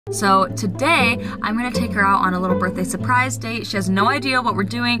So today, I'm gonna take her out on a little birthday surprise date. She has no idea what we're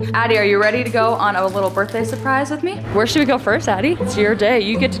doing. Addie, are you ready to go on a little birthday surprise with me? Where should we go first, Addie? It's your day,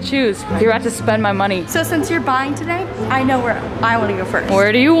 you get to choose. You're about to spend my money. So since you're buying today, I know where I wanna go first.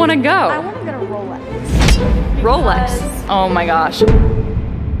 Where do you wanna go? I wanna go to Rolex. Rolex? Oh my gosh.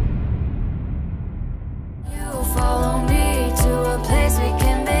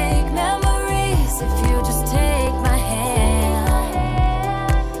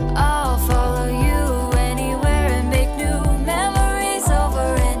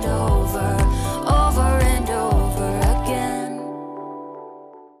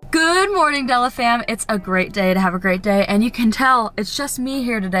 Good morning, Della fam. It's a great day to have a great day, and you can tell it's just me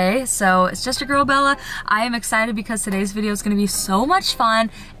here today. So it's just your girl Bella. I am excited because today's video is going to be so much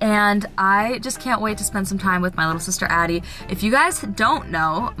fun, and I just can't wait to spend some time with my little sister Addie. If you guys don't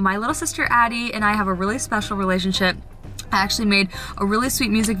know, my little sister Addie and I have a really special relationship. I actually made a really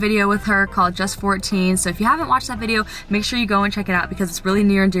sweet music video with her called Just 14. So if you haven't watched that video, make sure you go and check it out because it's really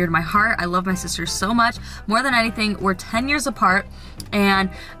near and dear to my heart. I love my sister so much. More than anything, we're 10 years apart, and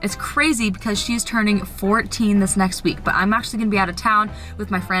it's crazy because she's turning 14 this next week. But I'm actually gonna be out of town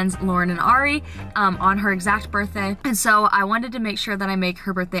with my friends Lauren and Ari on her exact birthday. And so I wanted to make sure that I make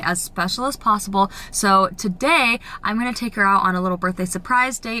her birthday as special as possible. So today, I'm gonna take her out on a little birthday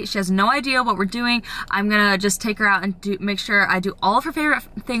surprise date. She has no idea what we're doing. I'm gonna just take her out and make sure I do all of her favorite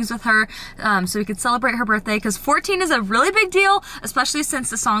things with her so we could celebrate her birthday, because 14 is a really big deal, especially since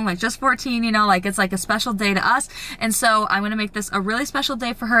the song like Just 14, you know, like it's like a special day to us. And so I'm gonna make this a really special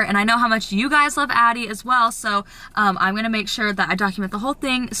day for her, and I know how much you guys love Addie as well, so I'm gonna make sure that I document the whole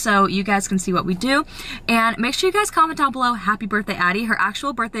thing so you guys can see what we do. And make sure you guys comment down below happy birthday Addie. Her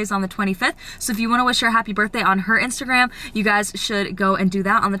actual birthday is on the 25th, so if you want to wish her a happy birthday on her Instagram, you guys should go and do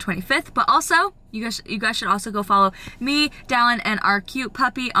that on the 25th. But also, you guys should also go follow me, Dallin, and our cute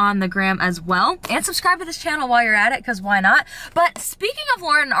puppy on the gram as well. And subscribe to this channel while you're at it, because why not? But speaking of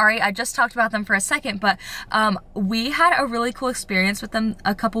Lauren and Ari, I just talked about them for a second, but we had a really cool experience with them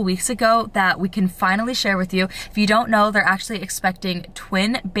a couple weeks ago that we can finally share with you. If you don't know, they're actually expecting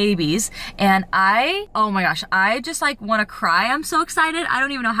twin babies, and oh my gosh, I just like want to cry. I'm so excited. I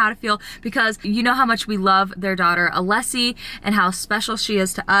don't even know how to feel, because you know how much we love their daughter, Alessi, and how special she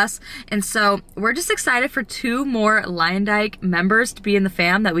is to us. And so we're just excited for 2 more Lyondike members to be in the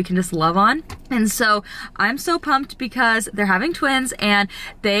fam that we can just love on. And so I'm so pumped because they're having twins, and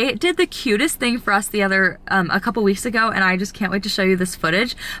they did the cutest thing for us a couple weeks ago, and I just can't wait to show you this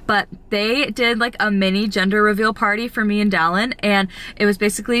footage. But they did like a mini gender reveal party for me and Dallin, and it was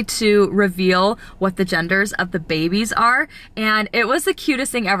basically to reveal what the genders of the babies are, and it was the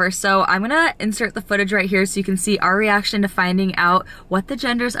cutest thing ever. So I'm gonna insert the footage right here so you can see our reaction to finding out what the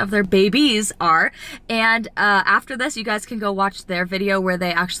genders of their babies are. And after this, you guys can go watch their video where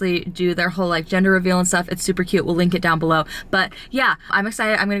they actually do their whole like gender reveal and stuff. It's super cute. We'll link it down below. But yeah, I'm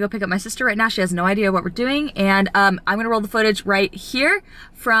excited. I'm gonna go pick up my sister right now. She has no idea what we're doing, and I'm gonna roll the footage right here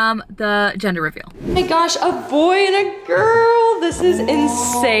from the gender reveal. Oh my gosh, a boy and a girl. This is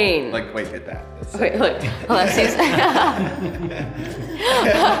insane. Like, wait, hit that. Wait, look. Alessi's.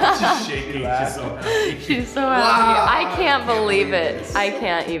 She's shaking. She's so happy. She's so happy. Wow. I can't believe it. I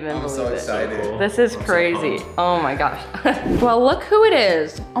can't even believe it. I'm so excited. This is crazy. Oh my gosh. Well, look who it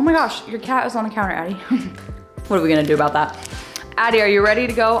is. Oh my gosh, your cat is on the counter, Addie. What are we gonna do about that? Addie, are you ready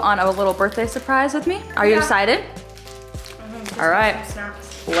to go on a little birthday surprise with me? Are you excited? All right,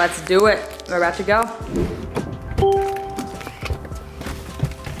 let's do it. We're about to go.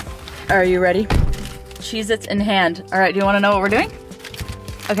 Are you ready? Cheez-Its in hand. All right, do you wanna know what we're doing?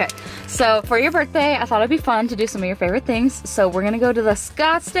 Okay, so for your birthday, I thought it'd be fun to do some of your favorite things. So we're gonna go to the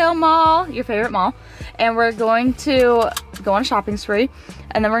Scottsdale Mall, your favorite mall, and we're going to go on a shopping spree,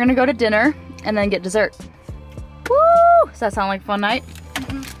 and then we're gonna go to dinner, and then get dessert. Woo! Does that sound like a fun night?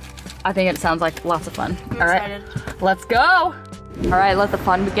 I think it sounds like lots of fun. I'm All right, excited. let's go. All right, let the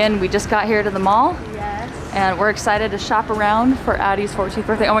fun begin. We just got here to the mall. Yes. And we're excited to shop around for Addie's 14th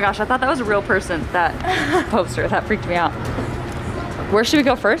birthday. Oh my gosh, I thought that was a real person, that poster. That freaked me out. Where should we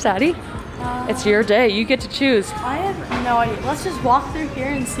go first, Addie? It's your day. You get to choose. I have no idea. Let's just walk through here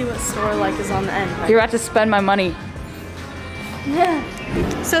and see what store like is on the end. Right? You're about to spend my money.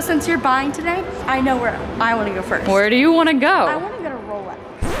 Yeah. So since you're buying today, I know where I want to go first. Where do you want to go? I want to go to Rolex.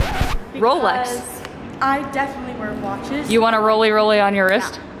 Rolex? I definitely wear watches. You want a rolly on your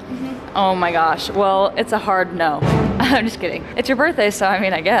wrist? Yeah. Oh my gosh, well, it's a hard no. I'm just kidding. It's your birthday, so I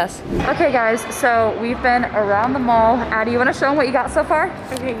mean, I guess. Okay guys, so we've been around the mall. Addie, you wanna show them what you got so far?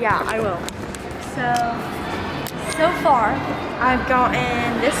 Okay, yeah, I will. So far, I've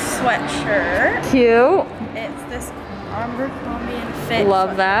gotten this sweatshirt. Cute. It's this Abercrombie & fit.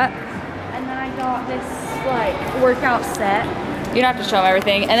 Love that. And then I got this like workout set. You don't have to show them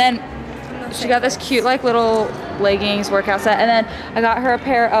everything. And then she got this cute like little leggings workout set. And then I got her a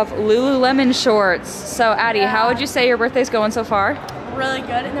pair of Lululemon shorts. So Addie, how would you say your birthday's going so far? Really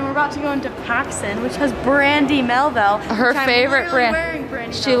good. And then we're about to go into Paxson, which has Brandy Melville. Her favorite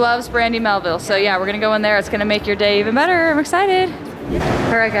brand. She loves Brandy Melville. So yeah, we're gonna go in there. It's gonna make your day even better. I'm excited.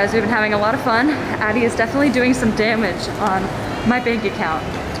 All right guys, we've been having a lot of fun. Addie is definitely doing some damage on my bank account.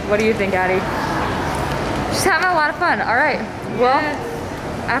 What do you think, Addie? She's having a lot of fun. All right, well,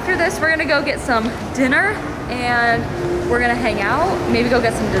 after this, we're gonna go get some dinner and we're gonna hang out, maybe go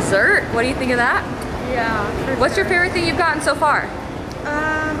get some dessert. What do you think of that? Yeah. What's your favorite thing you've gotten so far?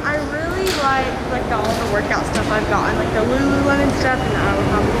 I really like all the workout stuff I've gotten, like the Lululemon stuff and the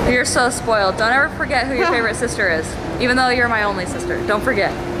avocado. You're so spoiled. Don't ever forget who your favorite sister is, even though you're my only sister. Don't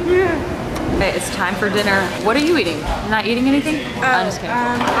forget. Yeah. Okay, it's time for dinner. What are you eating? You're not eating anything? I'm just kidding.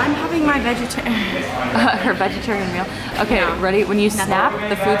 I'm having my vegetarian. Her vegetarian meal. Okay, ready? When you snap,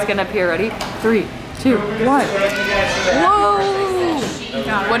 the food's gonna appear. Ready? 3, 2, 1. Whoa!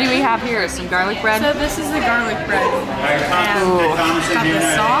 What do we have here? Some garlic bread? So this is the garlic bread. And it's got the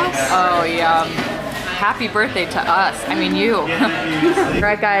sauce. Oh, yum. Happy birthday to us. I mean, you. All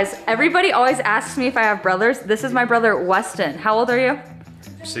right, guys. Everybody always asks me if I have brothers. This is my brother, Weston. How old are you?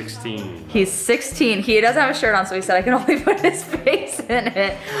 16. He's 16. He doesn't have a shirt on, so he said I can only put his face in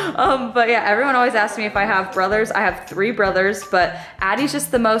it. But yeah, everyone always asks me if I have brothers. I have 3 brothers, but Addie's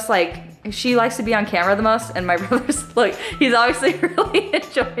just the most like, she likes to be on camera the most, and my brother's like, he's obviously really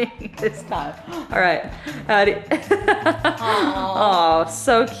enjoying this time. All right, Addie. Oh,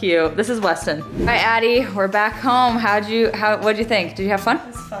 so cute. This is Weston. All right, Addie, we're back home. What'd you think? Did you have fun? It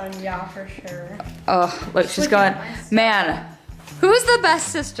was fun, yeah, for sure. Oh, look, she's going, man. Who's the best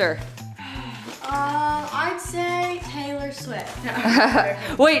sister? I'd say Taylor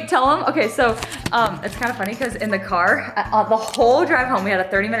Swift. Wait, tell them. Okay, so it's kind of funny because in the car, the whole drive home, we had a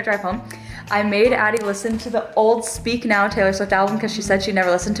 30-minute drive home. I made Addie listen to the old Speak Now Taylor Swift album because she said she never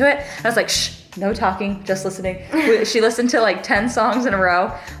listened to it. And I was like, shh, no talking, just listening. She listened to like 10 songs in a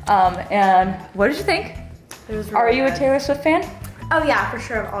row. And what did you think? It was really Are you good. a Taylor Swift fan? Oh yeah, for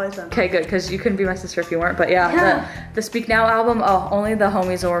sure, I've always been. Okay, good, because you couldn't be my sister if you weren't. But yeah, the Speak Now album, oh, only the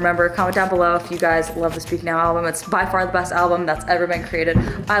homies will remember. Comment down below if you guys love the Speak Now album. It's by far the best album that's ever been created.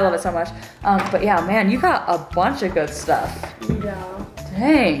 I love it so much. But yeah, man, you got a bunch of good stuff. Yeah.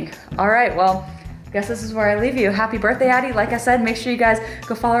 Dang. All right, well, I guess this is where I leave you. Happy birthday, Addie. Like I said, make sure you guys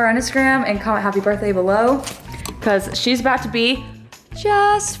go follow her on Instagram and comment happy birthday below, because she's about to be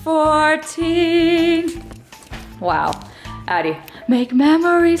just 14. Wow. Addie, make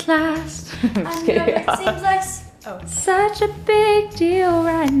memories last. I'm just kidding. It seems like such a big deal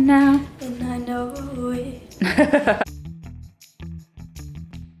right now. and I know it.